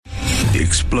the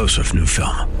explosive new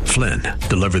film, Flynn,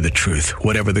 Deliver the Truth,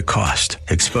 Whatever the Cost,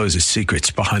 exposes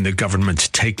secrets behind the government's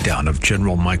takedown of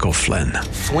General Michael Flynn.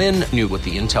 Flynn knew what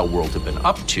the intel world had been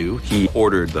up to. He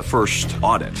ordered the first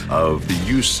audit of the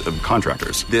use of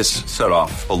contractors. This set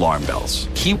off alarm bells.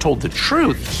 He told the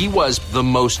truth. He was the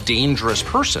most dangerous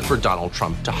person for Donald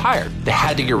Trump to hire. They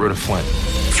had to get rid of Flynn.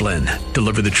 Flynn,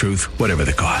 Deliver the Truth, Whatever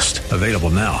the Cost. Available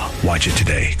now. Watch it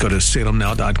today. Go to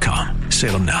salemnow.com.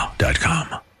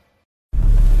 salemnow.com.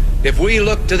 If we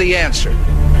look to the answer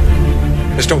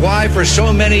as to why for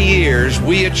so many years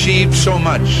we achieved so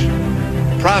much,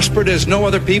 prospered as no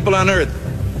other people on earth,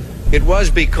 it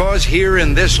was because here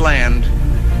in this land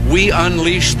we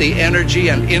unleashed the energy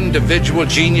and individual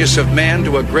genius of man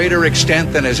to a greater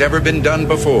extent than has ever been done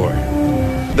before.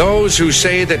 Those who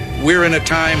say that we're in a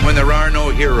time when there are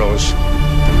no heroes,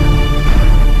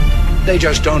 they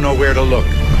just don't know where to look.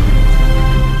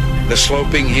 The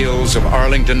sloping hills of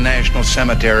Arlington National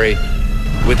Cemetery,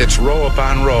 with its row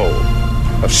upon row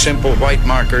of simple white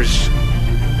markers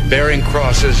bearing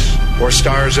crosses or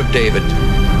stars of David,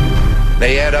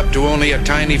 they add up to only a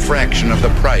tiny fraction of the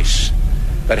price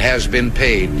that has been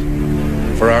paid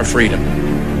for our freedom.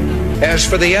 As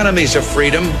for the enemies of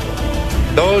freedom,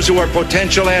 those who are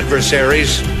potential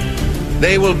adversaries,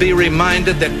 they will be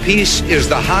reminded that peace is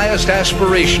the highest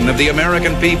aspiration of the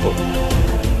American people.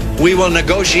 We will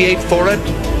negotiate for it,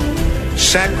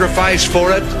 sacrifice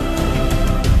for it.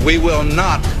 We will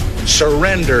not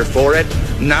surrender for it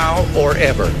now or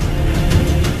ever.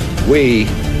 We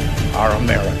are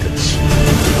Americans.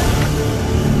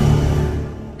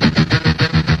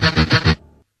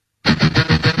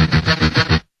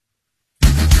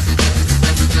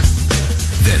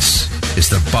 This is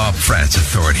the Bob Frantz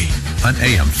Authority on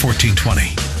AM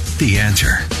 1420. The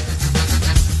Answer.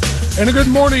 And a good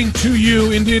morning to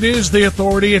you. Indeed, it is the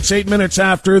Authority. It's 8 minutes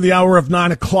after the hour of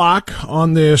 9 o'clock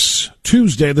on this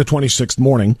Tuesday, the 26th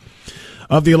morning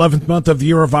of the 11th month of the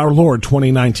year of our Lord,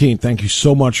 2019. Thank you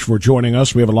so much for joining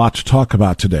us. We have a lot to talk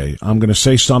about today. I'm going to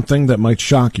say something that might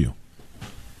shock you.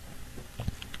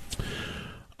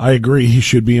 I agree he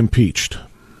should be impeached.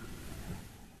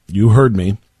 You heard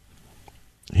me.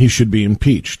 He should be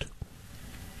impeached.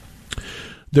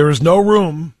 There is no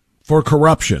room for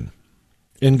corruption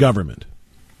in government.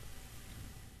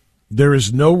 There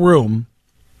is no room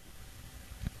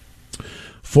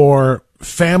for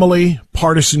family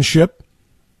partisanship.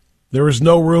 There is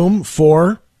no room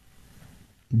for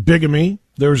bigamy.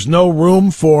 There's no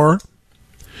room for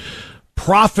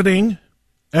profiting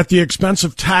at the expense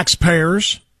of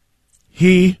taxpayers.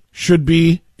 He should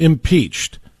be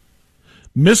impeached.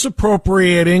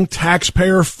 Misappropriating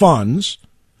taxpayer funds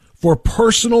for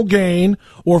personal gain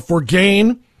or for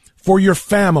gain for your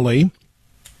family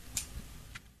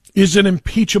is an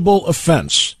impeachable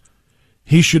offense.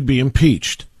 He should be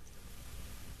impeached.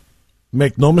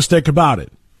 Make no mistake about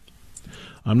it.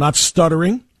 I'm not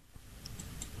stuttering,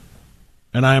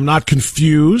 and I am not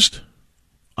confused.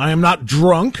 I am not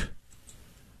drunk.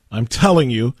 I'm telling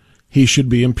you, he should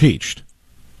be impeached.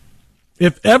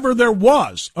 If ever there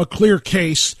was a clear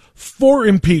case for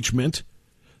impeachment,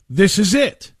 this is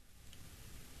it.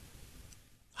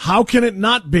 How can it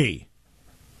not be?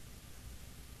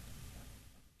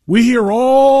 We hear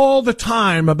all the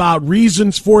time about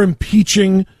reasons for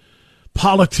impeaching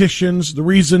politicians, the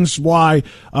reasons why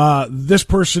this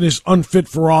person is unfit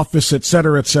for office, et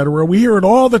cetera, et cetera. We hear it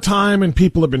all the time, and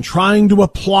people have been trying to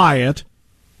apply it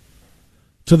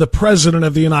to the President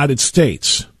of the United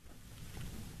States.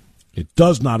 It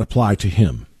does not apply to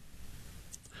him.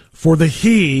 For the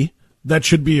he that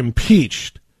should be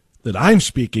impeached that I'm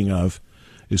speaking of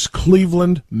is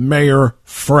Cleveland Mayor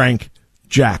Frank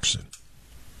Jackson.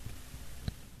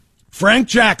 Frank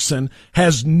Jackson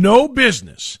has no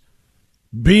business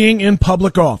being in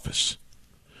public office.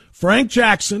 Frank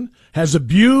Jackson has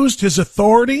abused his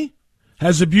authority,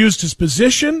 has abused his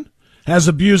position, has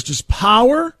abused his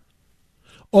power,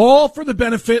 all for the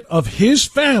benefit of his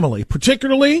family,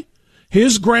 particularly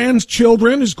his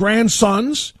grandchildren, his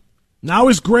grandsons, now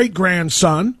his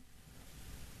great-grandson.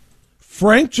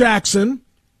 Frank Jackson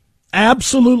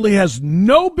absolutely has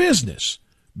no business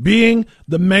being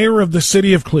the mayor of the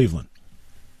city of Cleveland.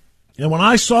 And when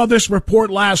I saw this report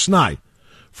last night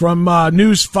from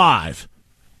News 5,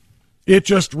 it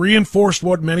just reinforced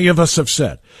what many of us have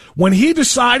said. When he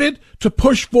decided to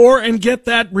push for and get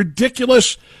that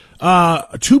ridiculous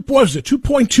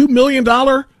 $2.2 million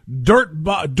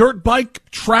dirt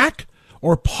bike track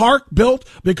or park built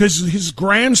because his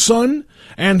grandson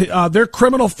and their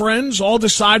criminal friends all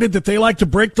decided that they like to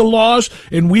break the laws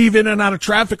and weave in and out of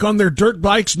traffic on their dirt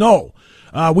bikes. No.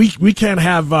 we can't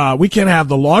have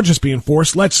the law just be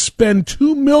enforced. Let's spend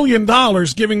 $2 million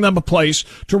giving them a place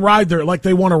to ride there like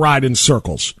they want to ride in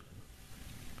circles.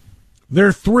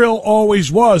 Their thrill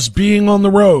always was being on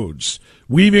the roads,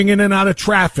 weaving in and out of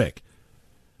traffic,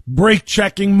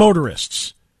 brake-checking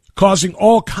motorists, causing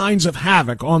all kinds of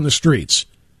havoc on the streets.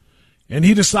 And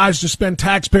he decides to spend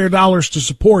taxpayer dollars to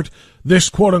support this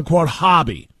quote-unquote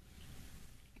hobby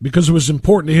because it was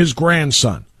important to his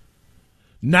grandson.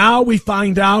 Now we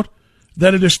find out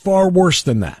that it is far worse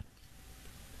than that.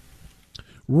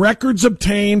 Records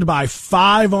obtained by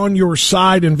 5 on Your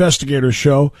Side investigators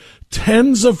show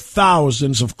tens of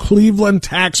thousands of Cleveland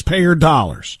taxpayer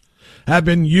dollars have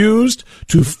been used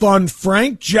to fund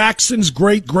Frank Jackson's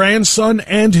great-grandson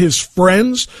and his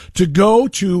friends to go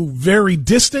to very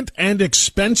distant and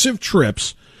expensive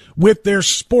trips with their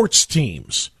sports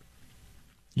teams,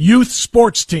 youth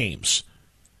sports teams,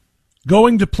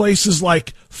 going to places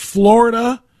like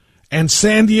Florida and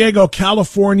San Diego,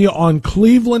 California on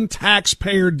Cleveland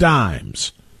taxpayer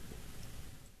dimes.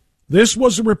 This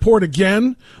was a report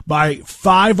again by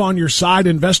 5 on Your Side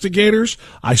investigators.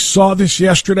 I saw this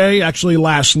yesterday, actually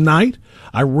last night.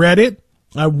 I read it,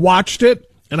 I watched it,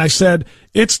 and I said,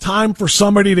 it's time for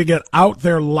somebody to get out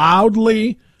there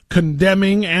loudly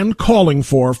condemning and calling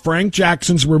for Frank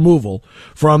Jackson's removal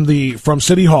from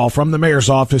City Hall, from the mayor's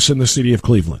office in the city of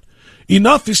Cleveland.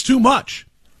 Enough is too much.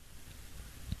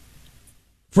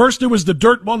 First, it was the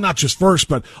dirt, well, not just first,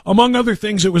 but among other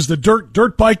things, it was the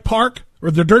dirt bike park, or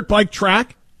the dirt bike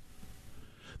track.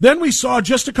 Then we saw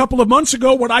just a couple of months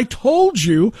ago what I told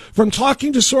you from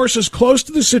talking to sources close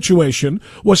to the situation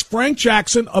was Frank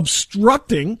Jackson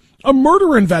obstructing a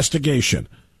murder investigation,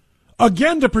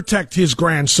 again to protect his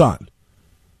grandson,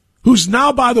 who's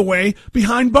now, by the way,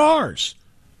 behind bars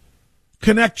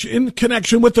in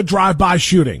connection with the drive-by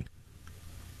shooting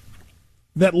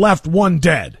that left one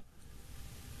dead.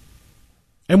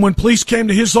 And when police came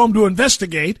to his home to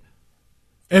investigate,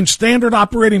 and standard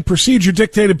operating procedure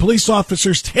dictated police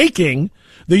officers taking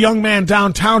the young man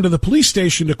downtown to the police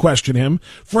station to question him,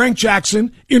 Frank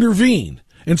Jackson intervened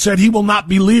and said he will not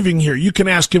be leaving here. You can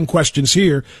ask him questions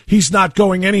here. He's not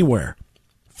going anywhere.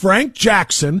 Frank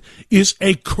Jackson is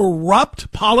a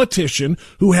corrupt politician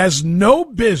who has no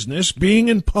business being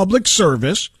in public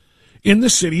service in the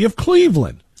city of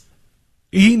Cleveland.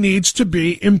 He needs to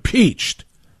be impeached,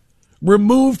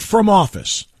 removed from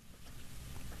office.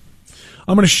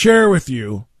 I'm going to share with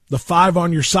you the 5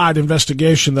 on Your Side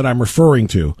investigation that I'm referring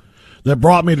to that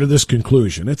brought me to this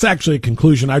conclusion. It's actually a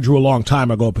conclusion I drew a long time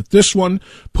ago, but this one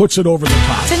puts it over the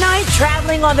top. Tonight,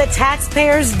 traveling on the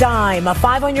taxpayer's dime, a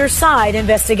 5 on Your Side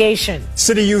investigation.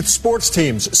 City youth sports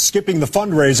teams skipping the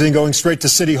fundraising, going straight to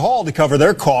City Hall to cover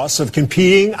their costs of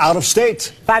competing out of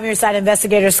state. 5 on Your Side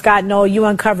investigator Scott Knoll, you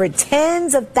uncovered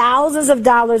tens of thousands of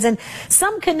dollars and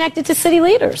some connected to city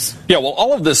leaders. Yeah, well,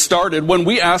 all of this started when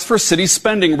we asked for city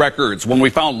spending records. When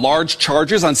we found large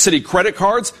charges on city credit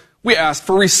cards, we asked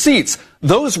for receipts.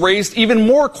 Those raised even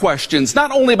more questions,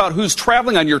 not only about who's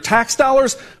traveling on your tax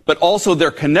dollars, but also their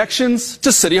connections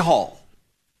to City Hall.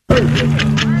 We're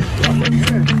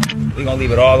gonna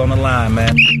leave it all on the line,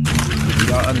 man.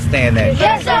 Y'all understand that?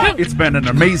 Yes, sir. It's been an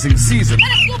amazing season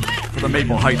for the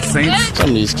Maple Heights Saints. Some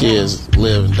of these kids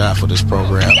live and die for this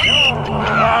program.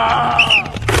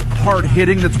 Hard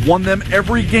hitting that's won them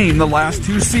every game the last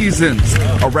 2 seasons.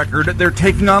 A record they're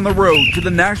taking on the road to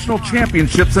the national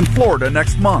championships in Florida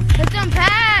next month.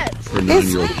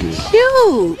 It's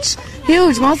huge.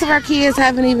 Most of our kids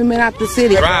haven't even been out the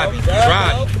city. Driving.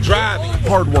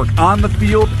 Hard work on the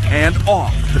field and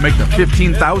off to make the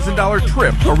 $15,000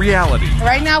 trip a reality.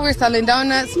 Right now we're selling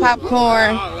donuts,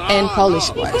 popcorn, and Polish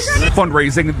boys.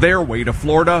 Fundraising their way to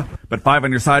Florida. But 5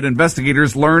 on Your Side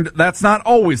investigators learned that's not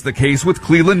always the case with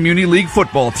Cleveland Muni League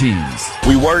football teams.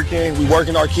 We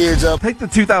working our kids up. Take the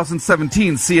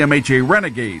 2017 CMHA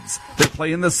Renegades. They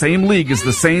play in the same league as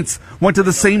the Saints, went to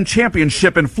the same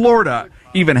championship in Florida,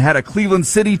 even had a Cleveland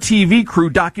City TV crew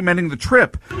documenting the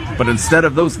trip. But instead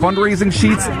of those fundraising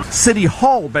sheets, City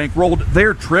Hall bankrolled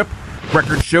their trip.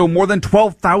 Records show more than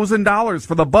 $12,000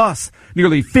 for the bus,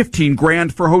 nearly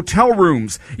 $15,000 for hotel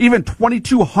rooms, even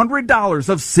 $2,200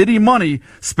 of city money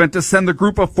spent to send the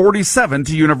group of 47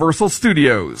 to Universal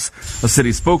Studios. A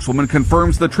city spokeswoman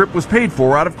confirms the trip was paid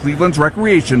for out of Cleveland's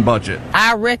recreation budget.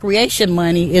 Our recreation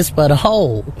money is for the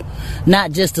whole,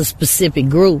 not just a specific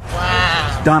group.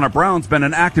 Wow. Donna Brown's been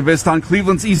an activist on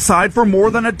Cleveland's east side for more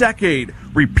than a decade,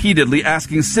 repeatedly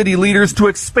asking city leaders to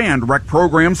expand rec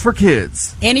programs for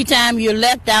kids. Anytime you're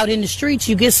left out in the streets,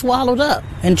 you get swallowed up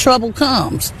and trouble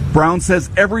comes. Brown says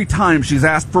every time she's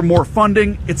asked for more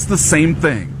funding, it's the same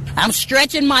thing. I'm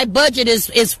stretching my budget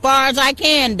as far as I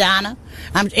can, Donna.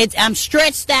 I'm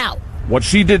stretched out. What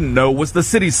she didn't know was the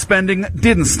city's spending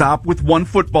didn't stop with one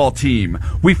football team.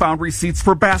 We found receipts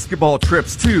for basketball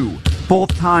trips, too.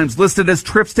 Both times listed as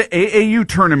trips to AAU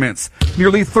tournaments.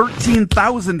 Nearly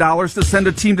 $13,000 to send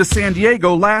a team to San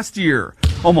Diego last year.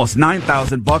 Almost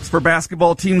 $9,000 for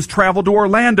basketball teams' travel to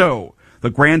Orlando.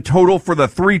 The grand total for the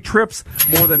 3 trips,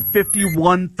 more than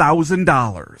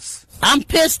 $51,000. I'm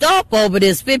pissed off over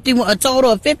this. A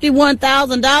total of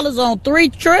 $51,000 on 3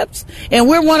 trips, and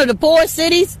we're one of the poorest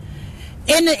cities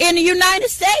in the United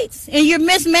States, and you're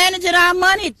mismanaging our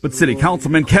money. But City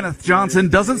Councilman Kenneth Johnson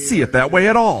doesn't see it that way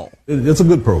at all. It's a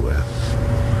good program.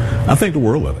 I think the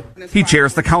world of it. He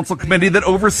chairs the council committee that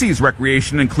oversees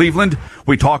recreation in Cleveland.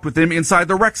 We talked with him inside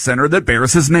the rec center that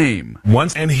bears his name.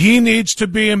 And he needs to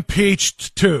be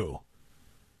impeached, too.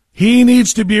 He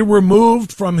needs to be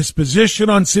removed from his position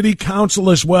on city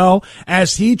council as well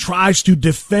as he tries to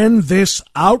defend this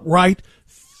outright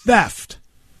theft.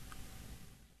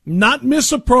 Not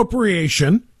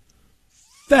misappropriation,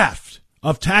 theft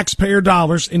of taxpayer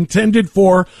dollars intended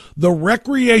for the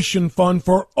recreation fund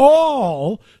for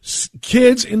all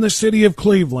kids in the city of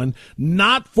Cleveland,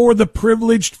 not for the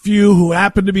privileged few who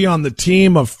happen to be on the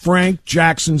team of Frank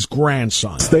Jackson's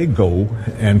grandson. They go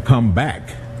and come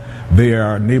back. They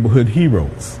are neighborhood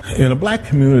heroes. In a black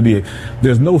community,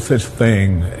 there's no such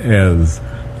thing as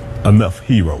enough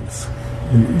heroes.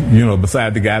 You know,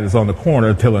 beside the guy that's on the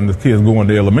corner telling the kids going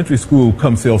to elementary school,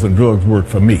 come sell some drugs, work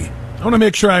for me. I want to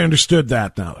make sure I understood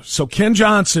that now. So Ken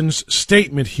Johnson's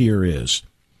statement here is,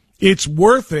 it's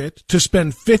worth it to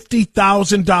spend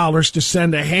 $50,000 to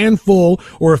send a handful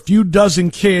or a few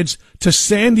dozen kids to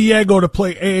San Diego to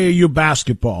play AAU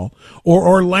basketball or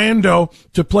Orlando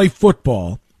to play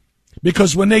football,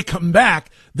 because when they come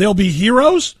back, they'll be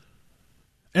heroes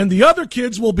and the other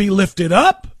kids will be lifted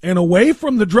up and away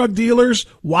from the drug dealers.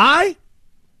 Why?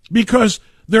 Because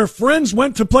their friends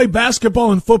went to play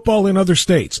basketball and football in other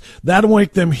states. That'll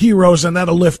make them heroes, and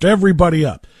that'll lift everybody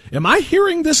up. Am I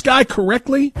hearing this guy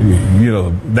correctly? You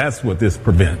know, that's what this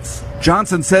prevents.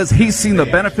 Johnson says he's seen the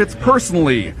benefits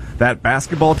personally. That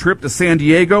basketball trip to San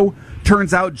Diego,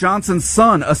 turns out Johnson's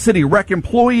son, a city rec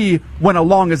employee, went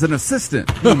along as an assistant.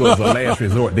 It was a last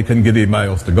resort. They couldn't get anybody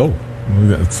else to go.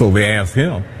 So they asked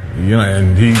him, you know,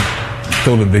 and he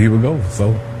told them that he would go.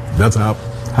 So that's how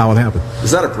it happened.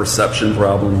 Is that a perception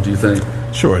problem, do you think?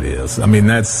 Sure it is. I mean,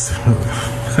 that's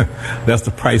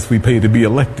the price we pay to be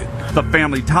elected. The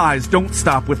family ties don't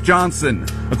stop with Johnson.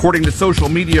 According to social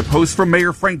media posts from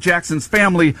Mayor Frank Jackson's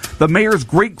family, the mayor's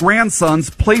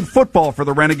great-grandsons played football for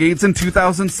the Renegades in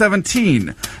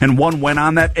 2017, and one went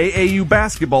on that AAU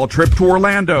basketball trip to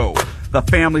Orlando. The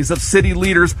families of city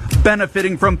leaders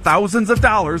benefiting from thousands of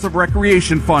dollars of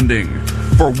recreation funding.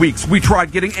 For weeks, we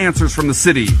tried getting answers from the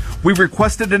city. We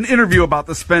requested an interview about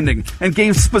the spending and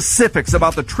gave specifics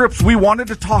about the trips we wanted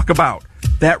to talk about.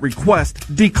 That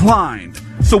request declined.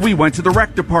 So we went to the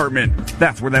rec department.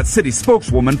 That's where that city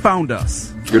spokeswoman found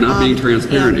us. You're not being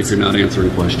transparent if you're not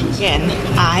answering questions. Again,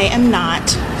 I am not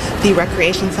the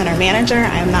recreation center manager.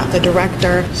 I am not the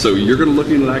director. So you're going to look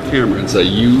into that camera and say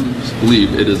you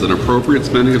believe it is an appropriate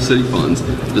spending of city funds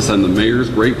to send the mayor's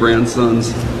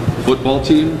great-grandson's football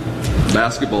team,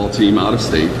 basketball team out of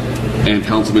state, and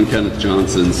Councilman Kenneth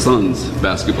Johnson's son's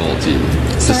basketball team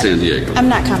to San Diego. I'm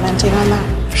not commenting on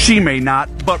that. She may not,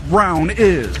 but Brown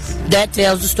is. That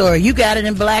tells the story. You got it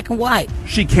in black and white.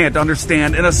 She can't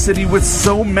understand in a city with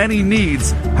so many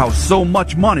needs how so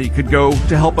much money could go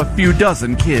to help a few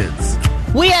dozen kids.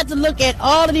 We have to look at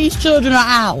all of these children are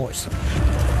ours.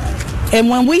 And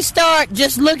when we start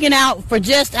just looking out for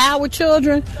just our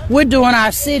children, we're doing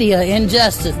our city an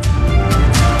injustice.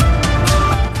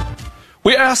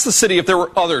 We asked the city if there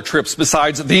were other trips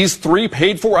besides these 3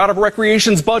 paid for out of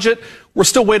Recreation's budget. We're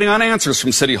still waiting on answers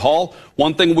from City Hall.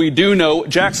 One thing we do know,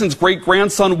 Jackson's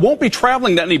great-grandson won't be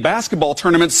traveling to any basketball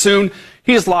tournaments soon.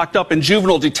 He is locked up in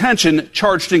juvenile detention,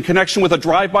 charged in connection with a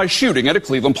drive-by shooting at a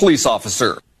Cleveland police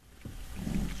officer.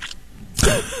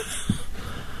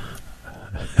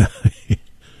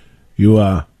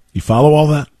 You follow all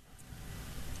that?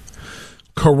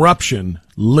 Corruption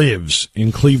lives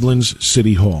in Cleveland's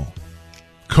City Hall.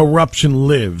 Corruption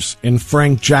lives in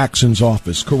Frank Jackson's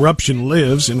office. Corruption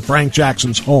lives in Frank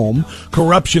Jackson's home.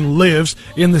 Corruption lives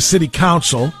in the city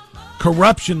council.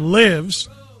 Corruption lives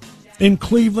in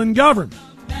Cleveland government.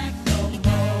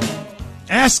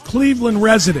 Ask Cleveland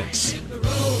residents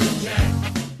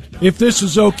if this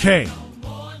is okay.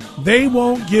 They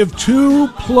won't give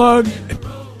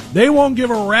they won't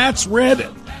give a rat's red.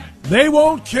 They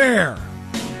won't care.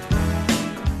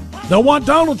 They'll want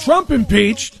Donald Trump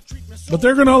impeached, But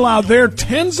they're going to allow their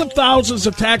tens of thousands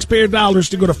of taxpayer dollars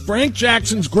to go to Frank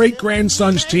Jackson's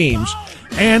great-grandson's teams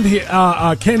and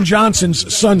Ken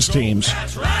Johnson's son's teams.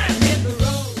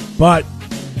 But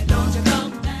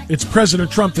it's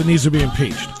President Trump that needs to be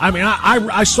impeached. I mean,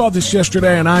 I saw this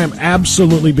yesterday, and I am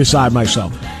absolutely beside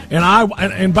myself.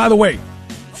 And by the way,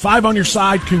 5 on your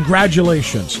side,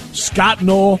 congratulations. Scott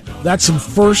Knoll, that's some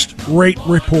first-rate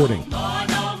reporting.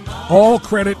 All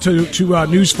credit to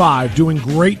News 5 doing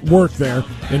great work there,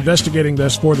 investigating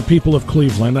this for the people of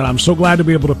Cleveland, and I'm so glad to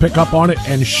be able to pick up on it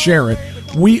and share it.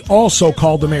 We also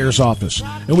called the mayor's office,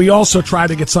 and we also tried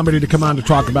to get somebody to come on to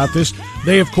talk about this.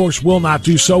 They, of course, will not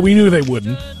do so. We knew they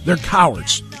wouldn't. They're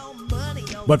cowards.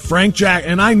 But Frank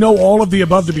Jackson, and I know all of the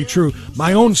above to be true,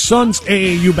 my own son's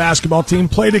AAU basketball team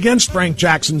played against Frank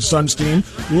Jackson's son's team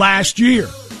last year.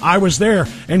 I was there,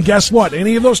 and guess what?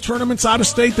 Any of those tournaments out of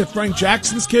state that Frank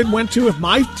Jackson's kid went to, if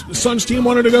my son's team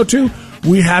wanted to go to,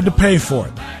 we had to pay for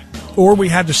it. Or we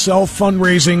had to sell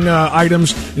fundraising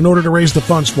items in order to raise the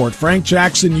funds for it. Frank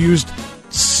Jackson used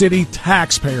city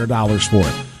taxpayer dollars for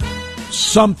it.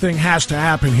 Something has to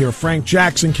happen here. Frank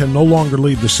Jackson can no longer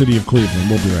lead the city of Cleveland.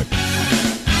 We'll be right back.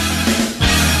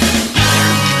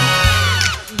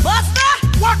 Buster,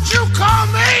 what you call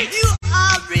me? You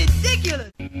are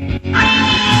ridiculous.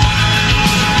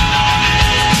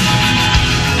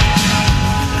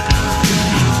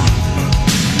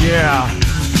 Yeah.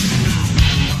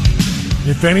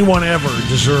 If anyone ever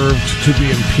deserved to be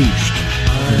impeached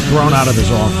and thrown out of his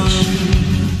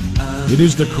office, it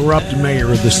is the corrupt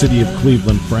mayor of the city of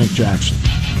Cleveland, Frank Jackson.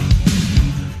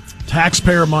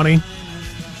 Taxpayer money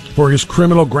for his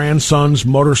criminal grandson's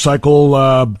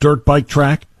motorcycle dirt bike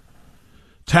track.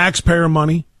 Taxpayer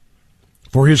money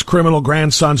for his criminal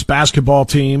grandson's basketball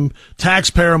team.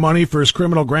 Taxpayer money for his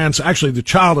criminal grandson, actually the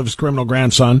child of his criminal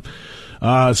grandson,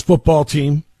 his football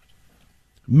team.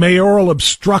 Mayoral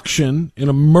obstruction in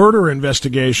a murder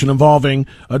investigation involving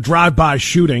a drive-by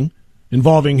shooting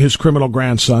involving his criminal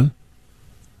grandson.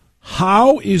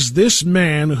 How is this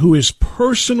man who is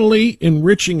personally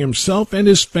enriching himself and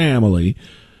his family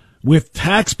with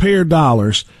taxpayer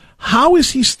dollars, how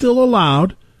is he still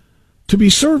allowed to be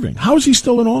serving? How is he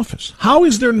still in office? How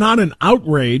is there not an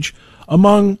outrage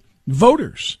among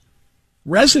voters,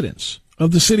 residents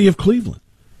of the city of Cleveland?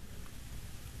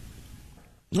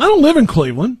 I don't live in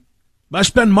Cleveland. I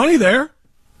spend money there.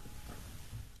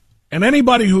 And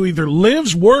anybody who either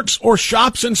lives, works, or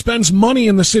shops and spends money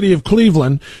in the city of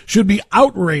Cleveland should be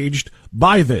outraged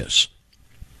by this.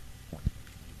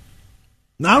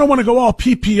 Now, I don't want to go all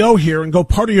PPO here and go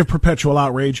party of perpetual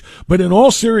outrage, but in all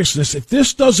seriousness, if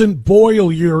this doesn't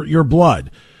boil your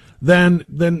blood, then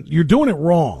you're doing it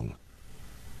wrong.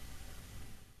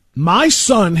 My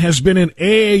son has been in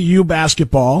AAU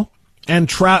basketball,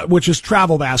 and which is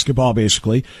travel basketball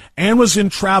basically, and was in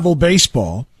travel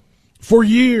baseball for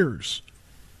years.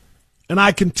 And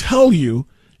I can tell you,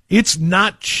 it's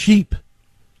not cheap.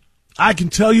 I can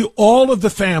tell you all of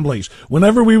the families,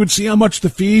 whenever we would see how much the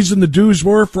fees and the dues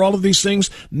were for all of these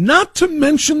things, not to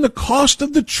mention the cost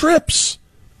of the trips.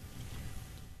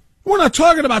 We're not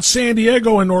talking about San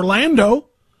Diego and Orlando.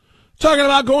 Talking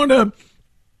about going to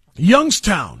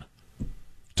Youngstown.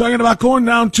 Talking about going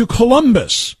down to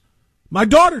Columbus. My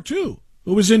daughter, too,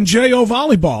 who was in JO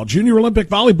volleyball, Junior Olympic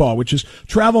volleyball, which is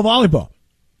travel volleyball.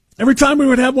 Every time we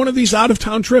would have one of these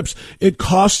out-of-town trips, it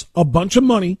costs a bunch of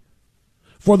money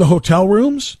for the hotel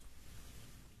rooms.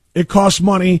 It costs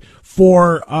money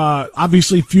for,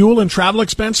 obviously, fuel and travel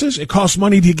expenses. It costs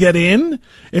money to get in.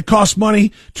 It costs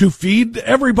money to feed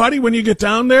everybody when you get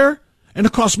down there. And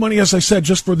it costs money, as I said,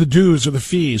 just for the dues or the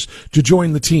fees to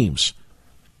join the teams.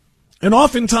 And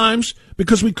oftentimes,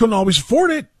 because we couldn't always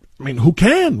afford it, I mean, who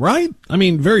can, right? I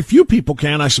mean, very few people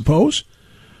can, I suppose.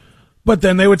 But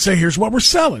then they would say, here's what we're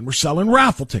selling. We're selling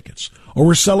raffle tickets, or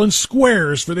we're selling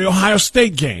squares for the Ohio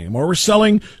State game, or we're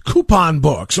selling coupon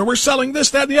books, or we're selling this,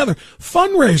 that, and the other.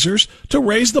 Fundraisers to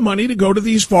raise the money to go to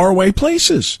these faraway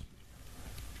places.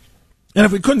 And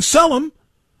if we couldn't sell them,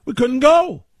 we couldn't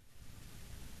go.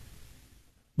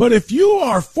 But if you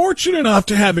are fortunate enough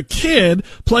to have a kid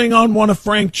playing on one of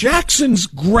Frank Jackson's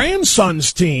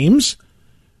grandson's teams,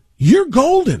 you're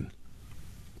golden.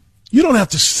 You don't have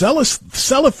to sell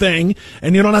a thing,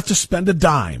 and you don't have to spend a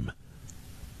dime.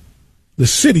 The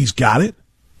city's got it.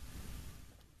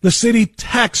 The city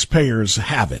taxpayers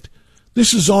have it.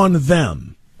 This is on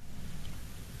them.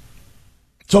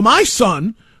 So my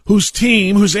son, whose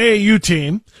AAU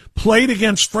team, played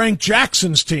against Frank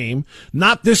Jackson's team,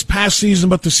 not this past season,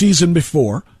 but the season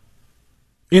before,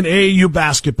 in AAU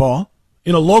basketball,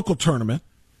 in a local tournament.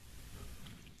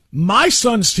 My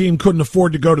son's team couldn't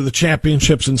afford to go to the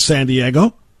championships in San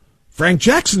Diego. Frank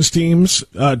Jackson's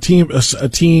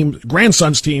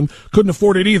grandson's team couldn't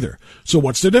afford it either. So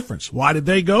what's the difference? Why did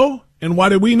they go and why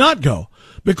did we not go?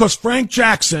 Because Frank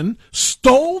Jackson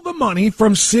stole the money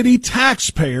from city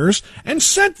taxpayers and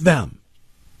sent them.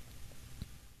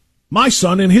 My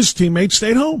son and his teammates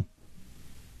stayed home.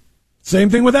 Same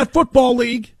thing with that football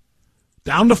league.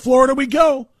 Down to Florida we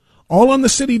go, all on the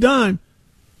city dime.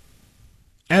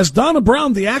 As Donna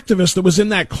Brown, the activist that was in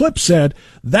that clip, said,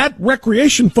 that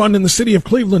recreation fund in the city of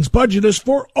Cleveland's budget is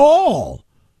for all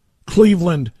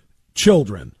Cleveland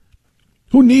children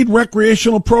who need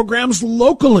recreational programs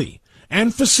locally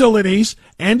and facilities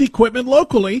and equipment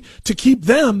locally to keep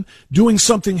them doing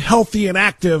something healthy and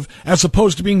active as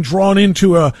opposed to being drawn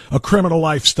into a criminal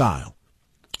lifestyle.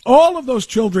 All of those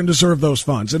children deserve those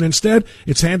funds, and instead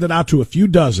it's handed out to a few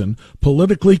dozen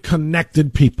politically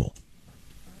connected people.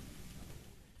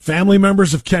 Family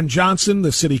members of Ken Johnson,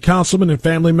 the city councilman, and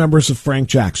family members of Frank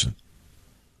Jackson.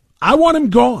 I want him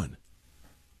gone.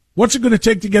 What's it going to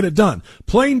take to get it done?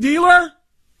 Plain dealer?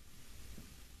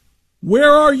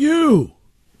 Where are you?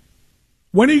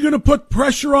 When are you going to put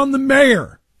pressure on the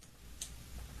mayor?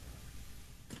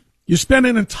 You spent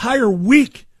an entire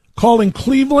week calling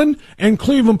Cleveland and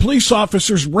Cleveland police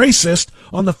officers racist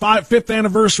on the 5th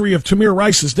anniversary of Tamir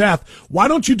Rice's death. Why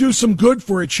don't you do some good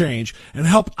for a change and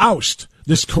help oust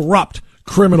this corrupt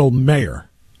criminal mayor?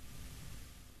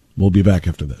 We'll be back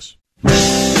after this.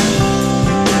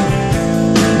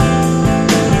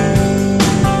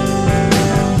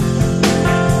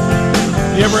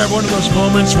 You ever have one of those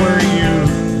moments where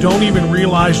you don't even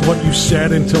realize what you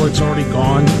said until it's already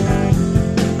gone?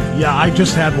 Yeah, I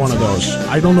just had one of those.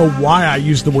 I don't know why I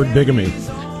used the word bigamy.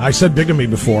 I said bigamy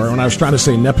before when I was trying to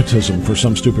say nepotism for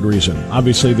some stupid reason.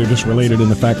 Obviously, they're just related in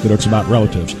the fact that it's about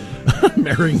relatives.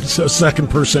 Marrying a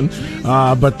second person. No,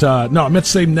 I meant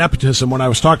to say nepotism when I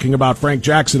was talking about Frank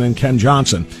Jackson and Ken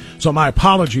Johnson. So my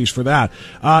apologies for that.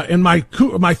 And my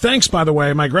thanks, by the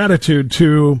way, my gratitude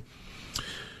to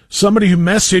somebody who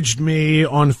messaged me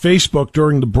on Facebook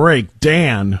during the break,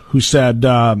 Dan, who said,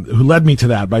 who led me to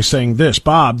that by saying this,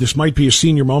 Bob, this might be a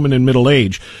senior moment in middle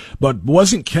age, but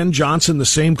wasn't Ken Johnson the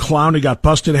same clown who got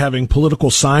busted having political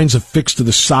signs affixed to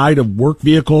the side of work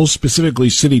vehicles, specifically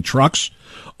city trucks,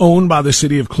 owned by the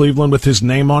city of Cleveland with his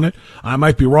name on it? I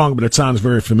might be wrong, but it sounds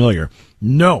very familiar.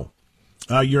 No,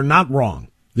 you're not wrong.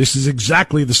 This is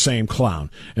exactly the same clown.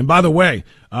 And by the way,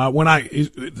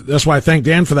 that's why I thank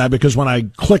Dan for that, because when I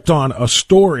clicked on a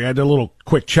story, I did a little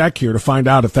quick check here to find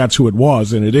out if that's who it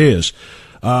was, and it is.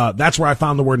 That's where I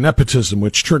found the word nepotism,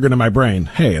 which triggered in my brain,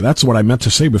 hey, that's what I meant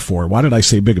to say before. Why did I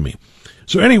say bigamy?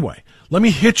 So anyway, let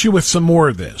me hit you with some more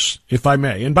of this, if I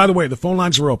may. And by the way, the phone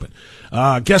lines are open.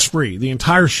 Guest free. The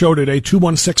entire show today,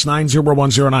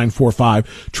 216-901-0945,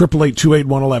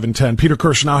 888-281-1110. Peter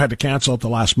Kirsanow had to cancel at the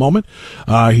last moment.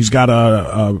 He's got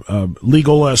a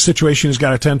legal situation he's got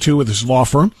to attend to with his law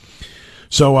firm.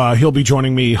 So he'll be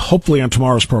joining me hopefully on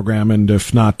tomorrow's program, and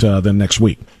if not, then next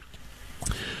week.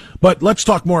 But let's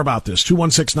talk more about this.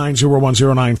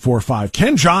 216-901-0945.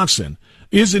 Ken Johnson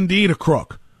is indeed a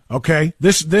crook. Okay,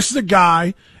 this is a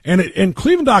guy, and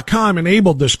Cleveland.com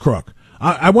enabled this crook.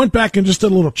 I went back and just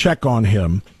did a little check on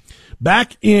him.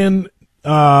 Back in,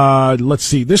 let's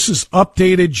see, this is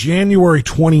updated January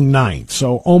 29th,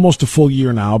 so almost a full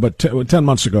year now, but 10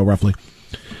 months ago roughly.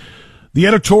 The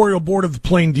editorial board of the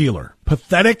Plain Dealer,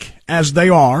 pathetic as they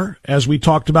are, as we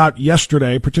talked about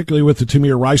yesterday, particularly with the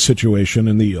Tamir Rice situation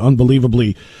and the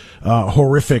unbelievably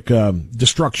horrific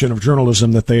destruction of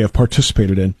journalism that they have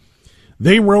participated in.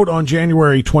 They wrote on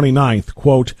January 29th,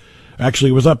 quote,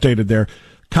 actually it was updated there,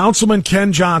 Councilman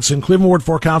Ken Johnson, Cleveland Ward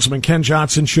 4 Councilman Ken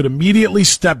Johnson should immediately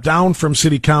step down from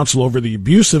city council over the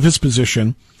abuse of his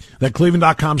position that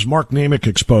Cleveland.com's Mark Namick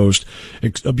exposed,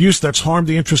 abuse that's harmed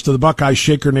the interest of the Buckeye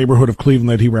Shaker neighborhood of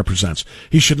Cleveland that he represents.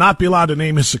 He should not be allowed to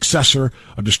name his successor,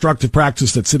 a destructive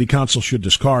practice that city council should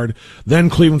discard.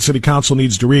 Then Cleveland City Council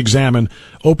needs to re-examine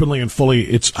openly and fully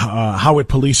its how it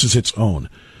polices its own.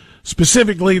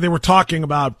 Specifically, they were talking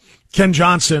about Ken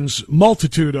Johnson's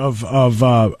multitude of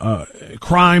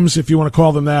crimes, if you want to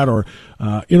call them that, or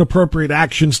inappropriate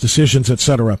actions, decisions,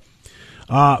 etc.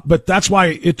 But that's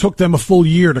why it took them a full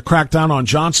year to crack down on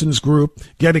Johnson's group,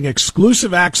 getting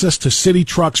exclusive access to city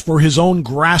trucks for his own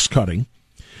grass cutting.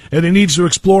 And it needs to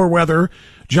explore whether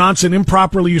Johnson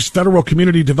improperly used federal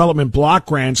community development block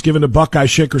grants given to Buckeye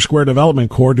Shaker Square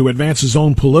Development Corps to advance his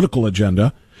own political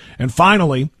agenda. And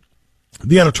finally,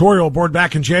 the editorial board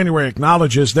back in January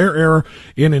acknowledges their error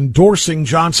in endorsing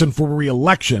Johnson for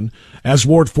re-election as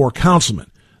Ward 4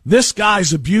 councilman. This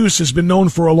guy's abuse has been known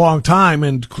for a long time,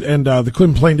 and the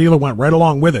Cleveland Plain Dealer went right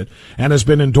along with it and has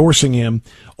been endorsing him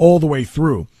all the way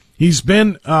through. He's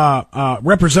been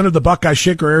represented the Buckeye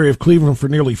Shaker area of Cleveland for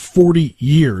nearly 40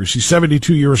 years. He's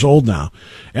 72 years old now.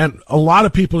 And a lot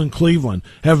of people in Cleveland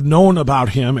have known about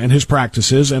him and his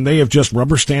practices, and they have just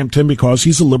rubber-stamped him because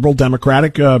he's a liberal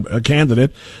Democratic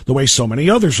candidate, the way so many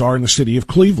others are in the city of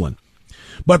Cleveland.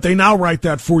 But they now write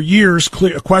that for years,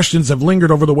 questions have lingered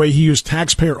over the way he used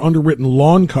taxpayer-underwritten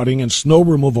lawn cutting and snow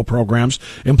removal programs,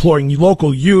 employing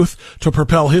local youth to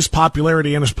propel his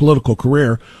popularity and his political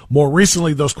career. More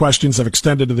recently, those questions have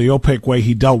extended to the opaque way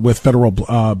he dealt with federal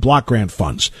block grant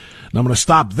funds. Now, I'm going to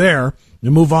stop there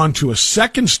and move on to a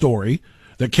second story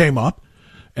that came up,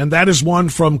 and that is one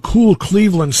from Cool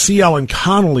Cleveland. C.L. and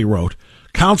Connolly wrote,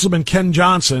 Councilman Ken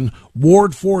Johnson,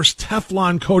 Ward 4's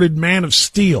Teflon-coated man of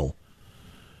steel.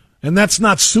 And that's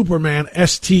not Superman,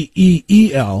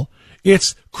 S-T-E-E-L.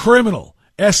 It's criminal,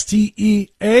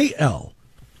 S-T-E-A-L.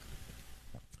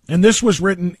 And this was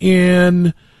written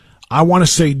in, I want to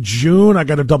say June. I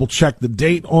got to double check the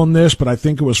date on this, but I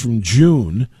think it was from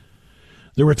June.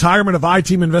 The retirement of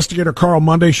I-Team investigator Carl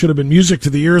Monday should have been music to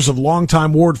the ears of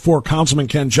longtime Ward 4 Councilman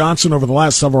Ken Johnson over the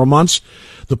last several months.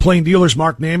 The Plain Dealers,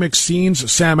 Mark Namick, Scenes,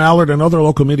 Sam Allard, and other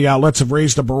local media outlets have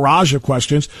raised a barrage of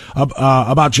questions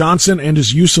about Johnson and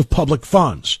his use of public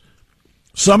funds.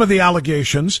 Some of the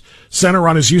allegations center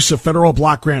on his use of federal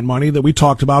block grant money that we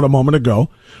talked about a moment ago.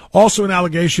 Also an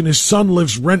allegation his son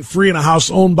lives rent-free in a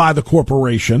house owned by the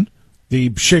corporation, the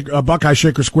Buckeye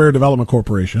Shaker Square Development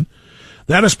Corporation.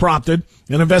 That has prompted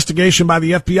an investigation by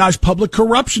the FBI's Public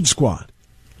Corruption Squad.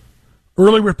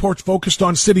 Early reports focused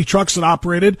on city trucks that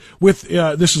operated with,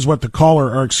 this is what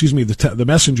the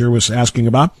messenger was asking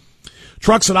about,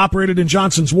 trucks that operated in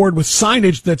Johnson's ward with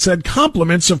signage that said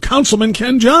compliments of Councilman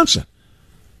Ken Johnson.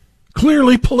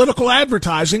 Clearly political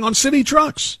advertising on city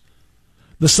trucks.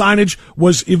 The signage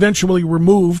was eventually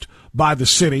removed by the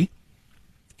city.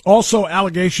 Also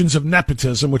allegations of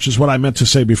nepotism, which is what I meant to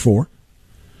say before.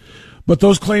 But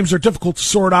those claims are difficult to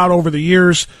sort out over the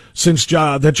years since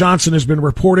that Johnson has been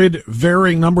reported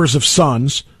varying numbers of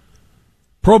sons.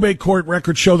 Probate court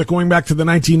records show that going back to the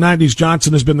 1990s,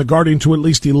 Johnson has been the guardian to at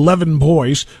least 11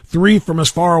 boys, 3 from as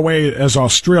far away as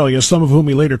Australia, some of whom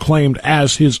he later claimed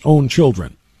as his own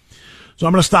children. So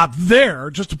I'm going to stop there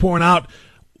just to point out,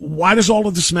 why does all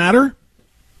of this matter?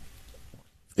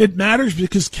 It matters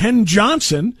because Ken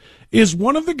Johnson is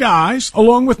one of the guys,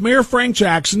 along with Mayor Frank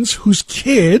Jackson's, whose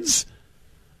kids,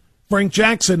 Frank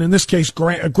Jackson, in this case,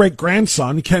 a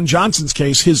great-grandson, Ken Johnson's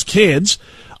case, his kids,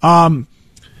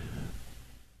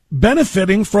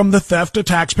 benefiting from the theft of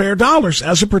taxpayer dollars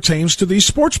as it pertains to these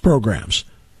sports programs.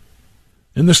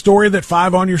 In the story that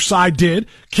 5 on Your Side did,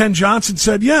 Ken Johnson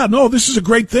said, yeah, no, this is a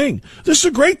great thing. This is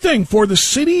a great thing for the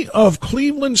city of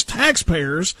Cleveland's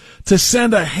taxpayers to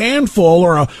send a handful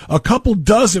or a couple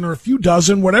dozen or a few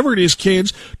dozen, whatever it is,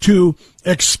 kids to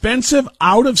expensive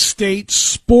out-of-state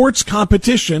sports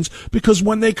competitions because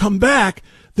when they come back,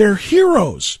 they're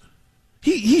heroes.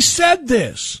 He said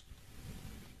this.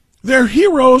 They're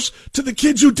heroes to the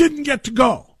kids who didn't get to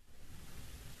go.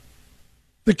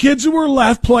 The kids who were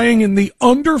left playing in the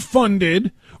underfunded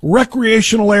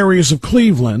recreational areas of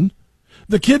Cleveland,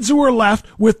 the kids who were left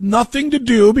with nothing to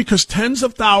do because tens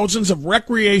of thousands of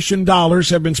recreation dollars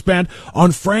have been spent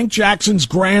on Frank Jackson's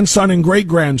grandson and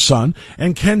great-grandson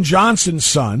and Ken Johnson's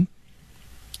son,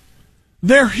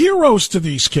 they're heroes to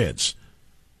these kids.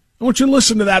 I want you to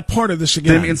listen to that part of this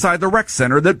again. Inside the rec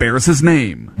center that bears his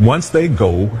name. Once they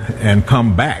go and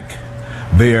come back,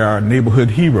 they are neighborhood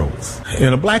heroes.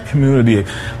 In a black community,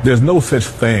 there's no such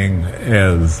thing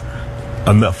as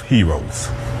enough heroes.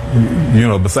 You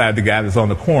know, beside the guy that's on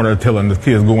the corner telling the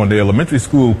kids going to elementary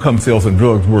school, come sell some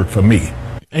drugs, work for me.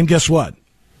 And guess what?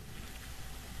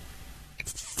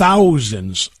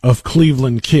 Thousands of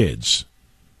Cleveland kids,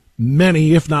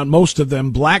 many, if not most of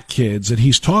them, black kids that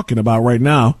he's talking about right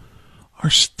now, are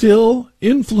still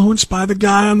influenced by the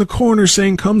guy on the corner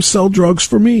saying, come sell drugs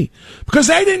for me. Because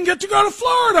they didn't get to go to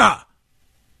Florida.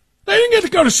 They didn't get to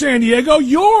go to San Diego.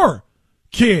 Your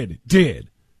kid did.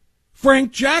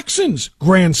 Frank Jackson's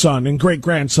grandson and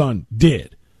great-grandson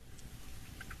did.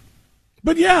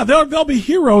 But yeah, they'll be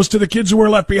heroes to the kids who were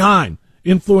left behind,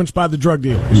 influenced by the drug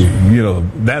dealers. You know,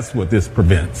 that's what this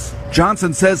prevents.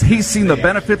 Johnson says he's seen the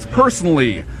benefits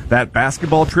personally. That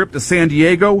basketball trip to San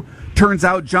Diego, turns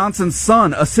out Johnson's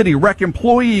son, a city rec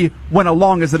employee, went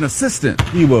along as an assistant.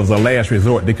 He was a last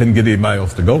resort. They couldn't get anybody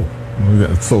else to go.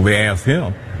 So they asked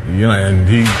him, you know, and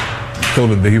he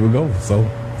told them that he would go. So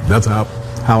that's how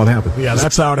it happened. Yeah,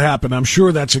 that's how it happened. I'm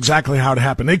sure that's exactly how it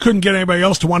happened. They couldn't get anybody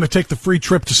else to want to take the free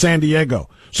trip to San Diego.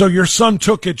 So your son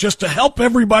took it just to help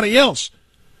everybody else.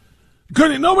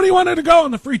 Nobody wanted to go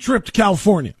on the free trip to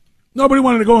California. Nobody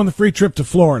wanted to go on the free trip to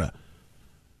Florida.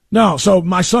 No, so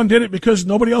my son did it because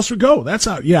nobody else would go. That's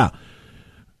how, yeah.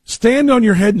 Stand on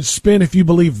your head and spin if you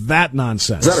believe that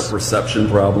nonsense. Is that a perception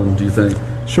problem, do you think?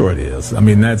 Sure it is. I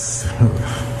mean, that's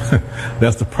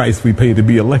the price we pay to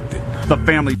be elected. The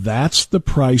family. That's the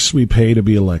price we pay to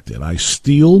be elected. I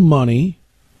steal money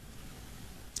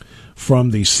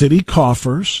from the city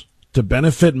coffers to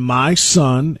benefit my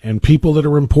son and people that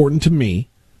are important to me.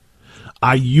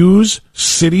 I use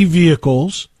city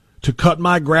vehicles to cut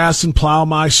my grass and plow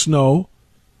my snow.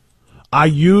 I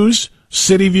use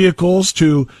city vehicles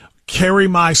to carry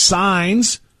my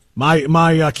signs,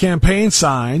 my campaign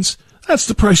signs. That's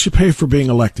the price you pay for being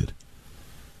elected.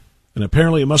 And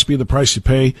apparently it must be the price you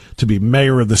pay to be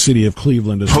mayor of the city of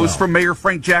Cleveland as well. Post from Mayor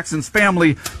Frank Jackson's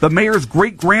family. The mayor's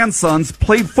great-grandsons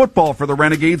played football for the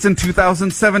Renegades in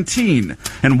 2017,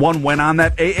 and one went on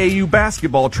that AAU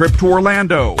basketball trip to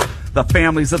Orlando. The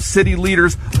families of city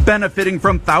leaders benefiting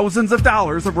from thousands of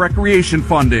dollars of recreation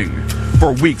funding.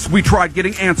 For weeks, we tried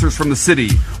getting answers from the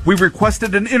city. We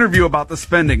requested an interview about the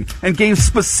spending and gave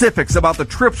specifics about the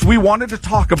trips we wanted to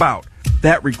talk about.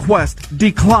 That request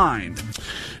declined.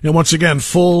 And once again,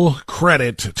 full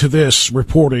credit to this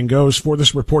reporting goes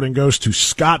to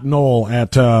Scott Knoll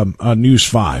at News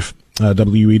 5,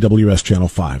 WEWS Channel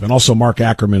 5. And also Mark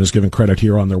Ackerman is given credit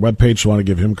here on their webpage, so I want to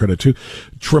give him credit too.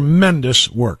 Tremendous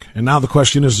work. And now the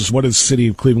question is what is the city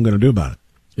of Cleveland going to do about it?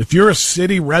 If you're a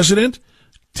city resident,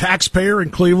 taxpayer in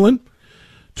Cleveland,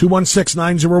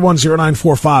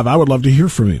 216-901-0945, I would love to hear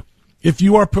from you. If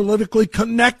you are politically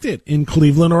connected in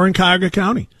Cleveland or in Cuyahoga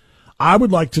County, I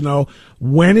would like to know,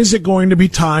 when is it going to be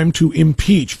time to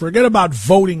impeach? Forget about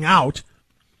voting out,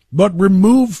 but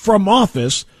remove from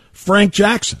office Frank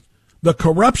Jackson. The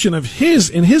corruption of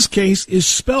in his case, is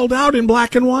spelled out in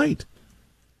black and white.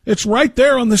 It's right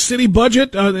there on the city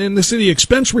budget, in the city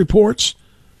expense reports.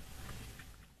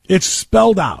 It's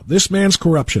spelled out. This man's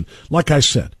corruption. Like I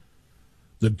said,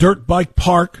 the dirt bike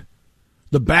park,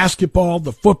 the basketball,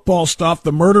 the football stuff,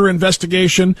 the murder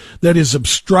investigation that is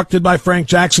obstructed by Frank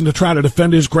Jackson to try to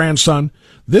defend his grandson.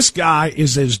 This guy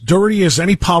is as dirty as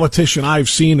any politician I've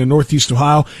seen in Northeast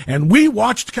Ohio, and we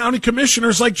watched county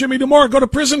commissioners like Jimmy DeMore go to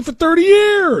prison for 30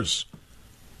 years.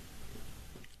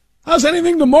 How's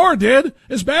anything DeMore did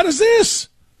as bad as this?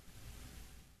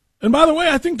 And by the way,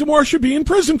 I think DeMore should be in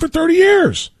prison for 30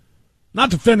 years. Not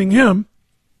defending him,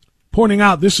 pointing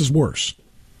out this is worse.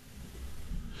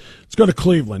 Let's go to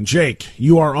Cleveland. Jake,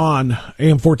 you are on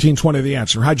AM 1420, The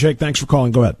Answer. Hi, Jake. Thanks for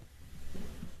calling. Go ahead.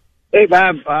 Hey,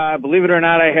 Bob. Believe it or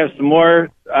not, I have some more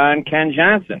on Ken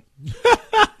Johnson.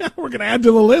 We're going to add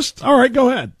to the list? All right, go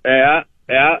ahead. Yeah.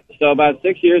 So about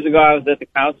 6 years ago, I was at the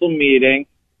council meeting,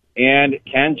 and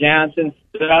Ken Johnson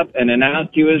stood up and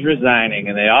announced he was resigning,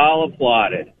 and they all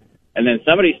applauded. And then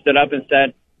somebody stood up and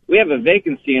said, we have a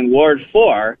vacancy in Ward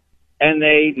 4, and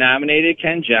they nominated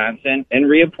Ken Johnson and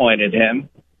reappointed him.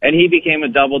 And he became a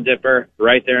double dipper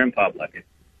right there in public.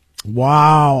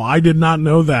 Wow, I did not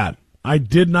know that. I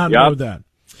did not know that.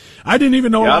 I didn't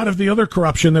even know a lot of the other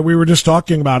corruption that we were just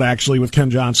talking about, actually, with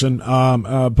Ken Johnson.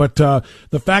 But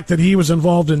the fact that he was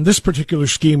involved in this particular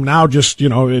scheme now, just,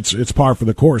 it's par for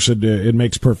the course. It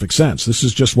makes perfect sense. This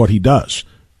is just what he does.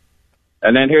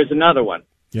 And then here's another one.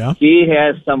 Yeah. He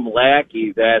has some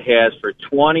lackey that has for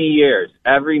 20 years,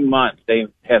 every month, they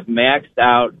have maxed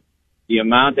out the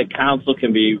amount that council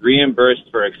can be reimbursed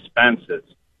for expenses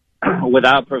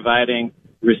without providing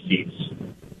receipts.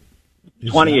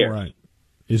 20 years. Right?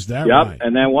 Is that right? Right?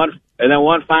 And then one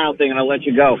final thing, and I'll let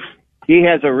you go. He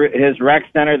has his rec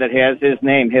center that has his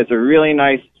name has a really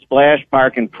nice splash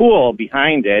park and pool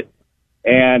behind it.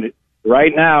 And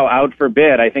right now, out for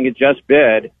bid, I think it just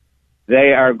bid,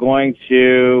 they are going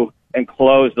to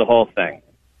enclose the whole thing.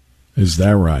 Is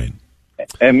that right?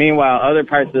 And meanwhile, other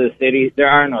parts of the city, there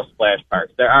are no splash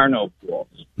parks. There are no pools.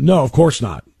 No, of course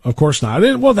not. Of course not.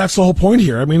 Well, that's the whole point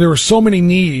here. I mean, there are so many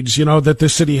needs, that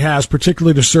this city has,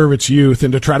 particularly to serve its youth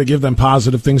and to try to give them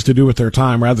positive things to do with their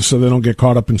time, rather so they don't get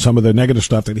caught up in some of the negative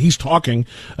stuff that he's talking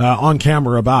on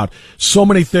camera about. So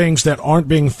many things that aren't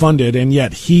being funded, and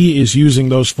yet he is using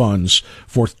those funds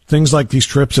for things like these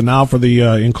trips and now for the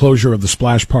enclosure of the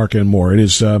splash park and more.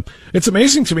 It's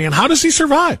amazing to me. And how does he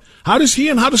survive? How does he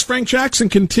and how does Frank Jackson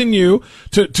continue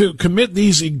to commit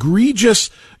these egregious,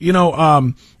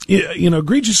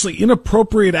 egregiously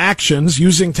inappropriate actions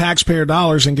using taxpayer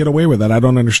dollars and get away with that? I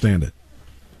don't understand it.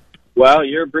 Well,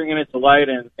 you're bringing it to light,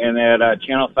 and that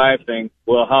Channel 5 thing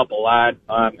will help a lot.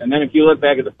 And then if you look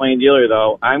back at the Plain Dealer,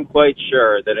 though, I'm quite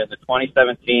sure that in the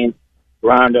 2017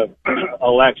 round of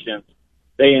elections,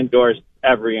 they endorsed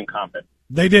every incumbent.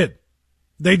 They did.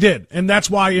 They did, and that's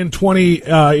why in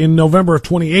November of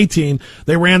 2018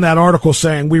 they ran that article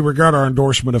saying we regret our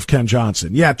endorsement of Ken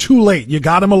Johnson. Yeah, too late. You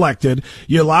got him elected.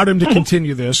 You allowed him to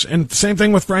continue this, and same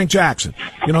thing with Frank Jackson.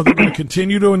 You know, they're going to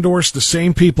continue to endorse the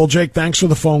same people. Jake, thanks for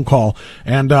the phone call.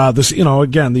 And this, you know,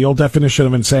 again, the old definition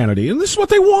of insanity. And this is what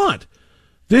they want.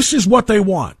 This is what they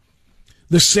want.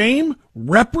 The same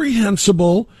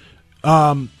reprehensible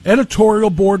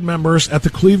editorial board members at the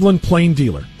Cleveland Plain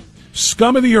Dealer.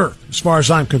 Scum of the earth, as far as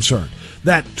I'm concerned,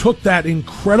 that took that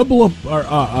incredible,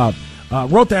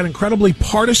 wrote that incredibly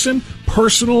partisan,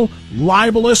 personal,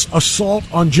 libelous assault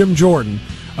on Jim Jordan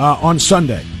on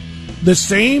Sunday. The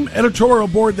same editorial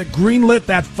board that greenlit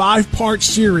that 5-part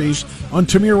series on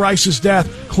Tamir Rice's death,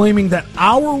 claiming that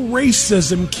our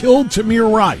racism killed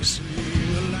Tamir Rice.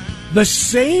 The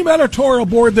same editorial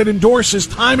board that endorses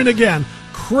time and again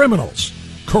criminals,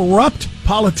 corrupt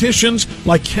politicians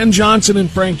like Ken Johnson and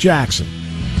Frank Jackson.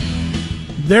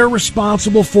 They're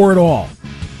responsible for it all.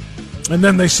 And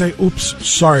then they say, oops,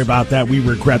 sorry about that. We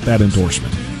regret that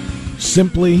endorsement.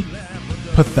 Simply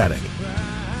pathetic.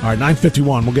 All right,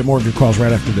 9:51. We'll get more of your calls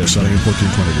right after this on AM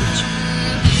 1420 News.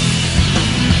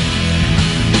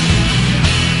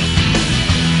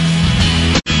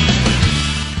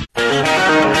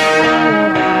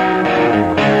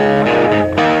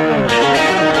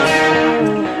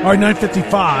 All right,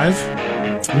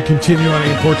 9:55. We continue on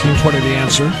AM 1420 The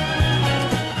Answer.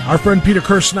 Our friend Peter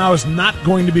Kirsanow is not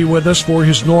going to be with us for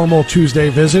his normal Tuesday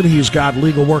visit. He's got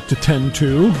legal work to tend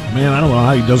to. Man, I don't know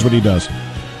how he does what he does.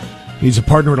 He's a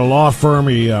partner at a law firm.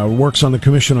 He works on the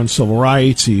Commission on Civil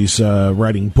Rights. He's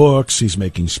writing books. He's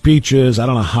making speeches. I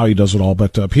don't know how he does it all,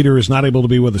 but Peter is not able to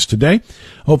be with us today.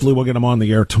 Hopefully we'll get him on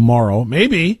the air tomorrow.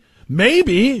 Maybe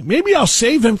I'll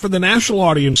save him for the national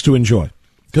audience to enjoy.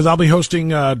 Because I'll be hosting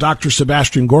Dr.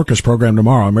 Sebastian Gorka's program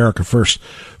tomorrow, America First,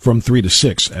 from 3 to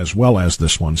 6, as well as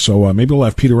this one. So maybe we'll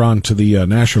have Peter on to the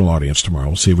national audience tomorrow.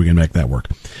 We'll see if we can make that work.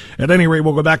 At any rate,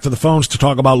 we'll go back to the phones to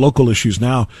talk about local issues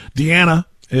now. Deanna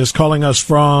is calling us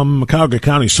from Cuyahoga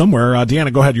County somewhere.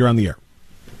 Deanna, go ahead. You're on the air.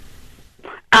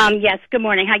 Yes, good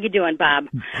morning. How you doing, Bob?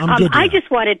 I'm good, I just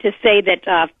wanted to say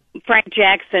that Frank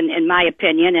Jackson, in my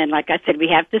opinion, and like I said, we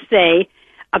have to say,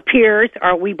 appears,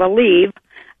 or we believe,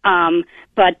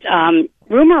 but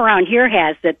rumor around here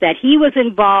has it that he was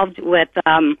involved with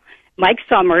Mike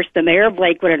Summers, the mayor of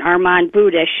Lakewood, and Armand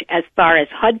Budish as far as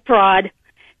HUD fraud,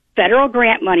 federal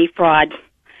grant money fraud,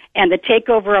 and the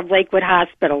takeover of Lakewood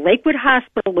Hospital. Lakewood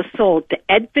Hospital was sold to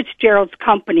Ed Fitzgerald's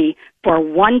company for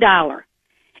 $1.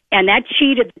 And that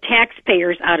cheated the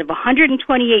taxpayers out of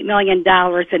 $128 million,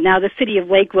 and now the city of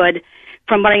Lakewood,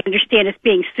 from what I understand, is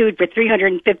being sued for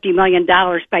 $350 million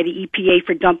by the EPA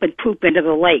for dumping poop into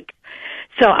the lake.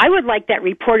 So I would like that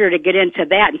reporter to get into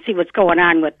that and see what's going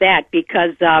on with that,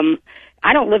 because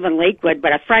I don't live in Lakewood,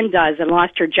 but a friend does and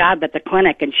lost her job at the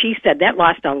clinic, and she said that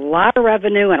lost a lot of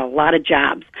revenue and a lot of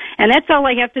jobs. And that's all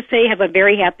I have to say. Have a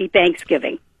very happy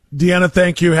Thanksgiving. Deanna,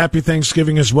 thank you. Happy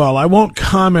Thanksgiving as well. I won't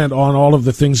comment on all of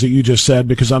the things that you just said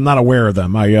because I'm not aware of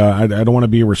them. I don't want to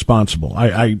be irresponsible.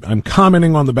 I'm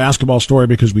commenting on the basketball story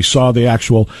because we saw the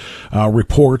actual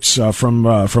reports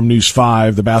from News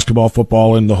 5, the basketball,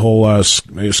 football, and the whole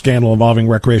scandal involving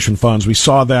recreation funds. We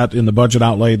saw that in the budget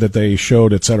outlay that they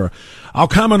showed, etc. I'll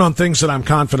comment on things that I'm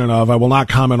confident of. I will not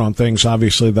comment on things,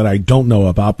 obviously, that I don't know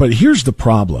about. But here's the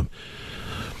problem.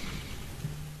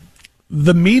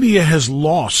 The media has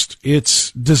lost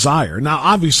its desire. Now,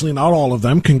 obviously, not all of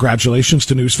them. Congratulations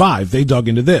to News 5. They dug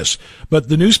into this. But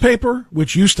the newspaper,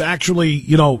 which used to actually,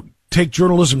 take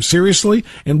journalism seriously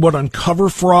and would uncover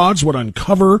frauds, would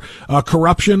uncover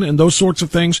corruption and those sorts of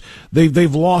things,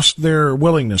 they've lost their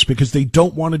willingness because they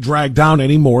don't want to drag down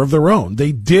any more of their own.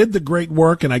 They did the great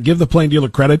work, and I give the Plain Dealer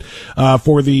credit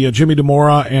for the Jimmy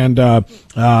DeMora and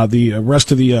the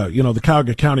rest of the the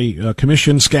Cuyahoga County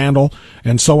Commission scandal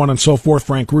and so on and so forth,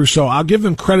 Frank Russo. I'll give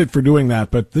them credit for doing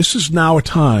that, but this is now a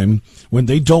time when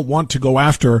they don't want to go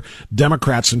after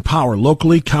Democrats in power,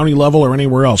 locally, county level, or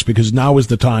anywhere else, because now is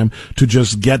the time to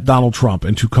just get Donald Trump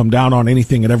and to come down on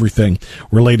anything and everything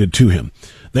related to him.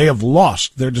 They have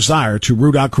lost their desire to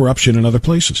root out corruption in other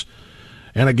places.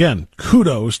 And again,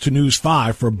 kudos to News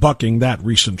 5 for bucking that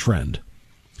recent trend.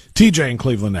 TJ in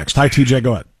Cleveland next. Hi, TJ,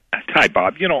 go ahead. Hi,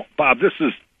 Bob. Bob, this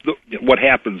is what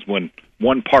happens when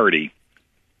one party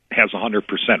has 100%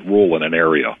 rule in an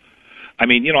area. I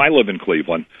mean, I live in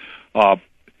Cleveland.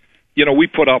 We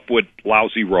put up with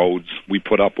lousy roads. We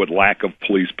put up with lack of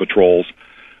police patrols.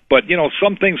 But,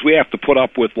 some things we have to put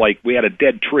up with, like we had a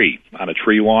dead tree on a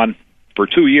tree lawn for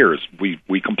 2 years.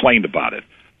 We complained about it.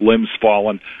 Limbs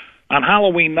fallen. On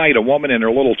Halloween night, a woman and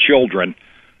her little children,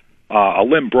 a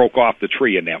limb broke off the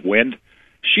tree in that wind.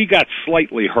 she got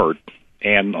slightly hurt,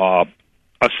 and a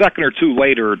second or two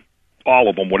later, all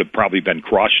of them would have probably been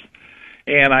crushed.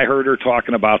 And I heard her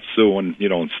talking about suing,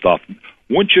 and stuff.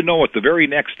 Wouldn't you know it, the very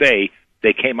next day,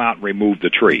 they came out and removed the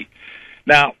tree.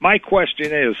 Now, my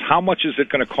question is, how much is it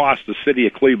going to cost the city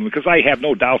of Cleveland? Because I have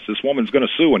no doubts this woman's going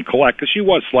to sue and collect, because she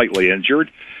was slightly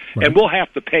injured. Right. And we'll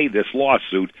have to pay this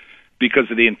lawsuit because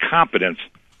of the incompetence,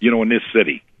 in this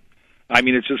city. I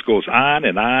mean, it just goes on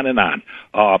and on and on.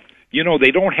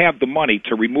 They don't have the money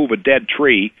to remove a dead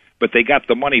tree, but they got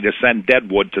the money to send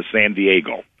deadwood to San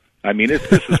Diego. I mean, this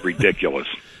is ridiculous.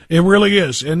 It really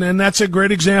is. And that's a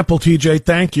great example, TJ.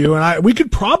 Thank you. And we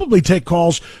could probably take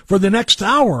calls for the next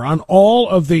hour on all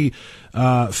of the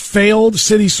failed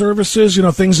city services,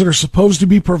 things that are supposed to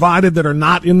be provided that are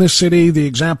not in this city, the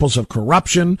examples of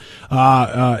corruption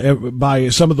by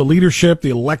some of the leadership, the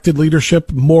elected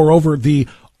leadership, moreover, the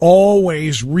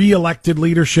always reelected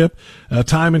leadership,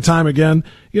 time and time again.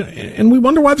 And we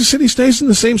wonder why the city stays in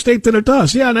the same state that it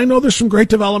does. Yeah, and I know there's some great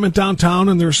development downtown,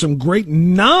 and there's some great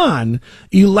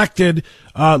non-elected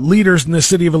leaders in the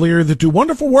city of Elyria that do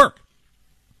wonderful work.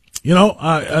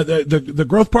 The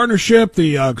Growth Partnership,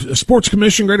 the Sports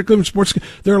Commission, Greater Cleveland Sports.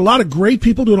 There are a lot of great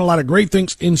people doing a lot of great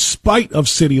things in spite of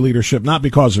city leadership, not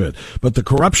because of it. But the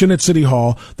corruption at City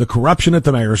Hall, the corruption at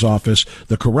the mayor's office,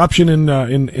 the corruption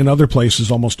in other places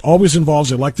almost always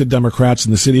involves elected Democrats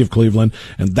in the city of Cleveland,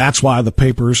 and that's why the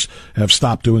papers have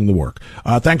stopped doing the work.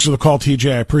 Thanks for the call,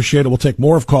 TJ. I appreciate it. We'll take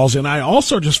more of calls. And I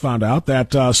also just found out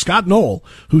that Scott Knoll,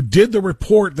 who did the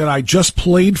report that I just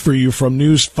played for you from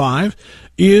News 5,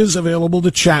 is available to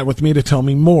chat with me to tell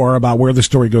me more about where the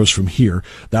story goes from here.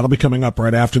 That'll be coming up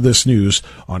right after this news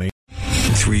on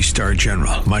 3-star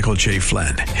General Michael J.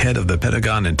 Flynn, head of the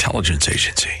Pentagon Intelligence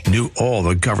Agency, knew all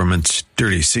the government's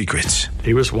dirty secrets.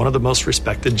 He was one of the most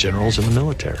respected generals in the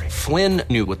military. Flynn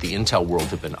knew what the intel world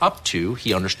had been up to.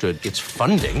 He understood its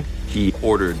funding. He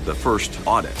ordered the first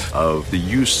audit of the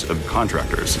use of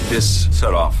contractors. This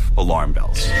set off alarm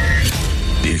bells.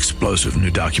 The explosive new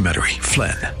documentary,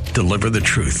 Flynn, Deliver the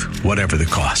Truth, Whatever the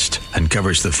Cost,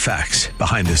 uncovers the facts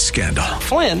behind this scandal.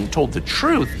 Flynn told the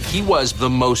truth. He was the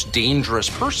most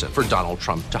dangerous person for Donald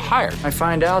Trump to hire. I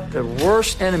find out the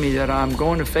worst enemy that I'm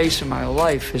going to face in my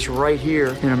life is right here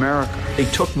in America. They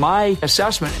took my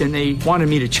assessment and they wanted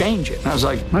me to change it. And I was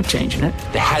like, I'm not changing it.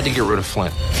 They had to get rid of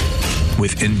Flynn.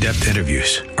 With in-depth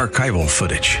interviews, archival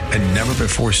footage, and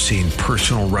never-before-seen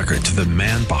personal records of the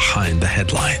man behind the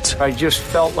headlines. I just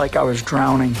felt like I was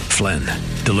drowning. Flynn,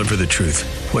 Deliver the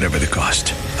Truth, Whatever the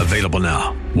Cost. Available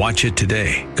now. Watch it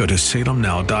today. Go to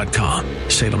salemnow.com.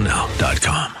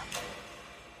 salemnow.com.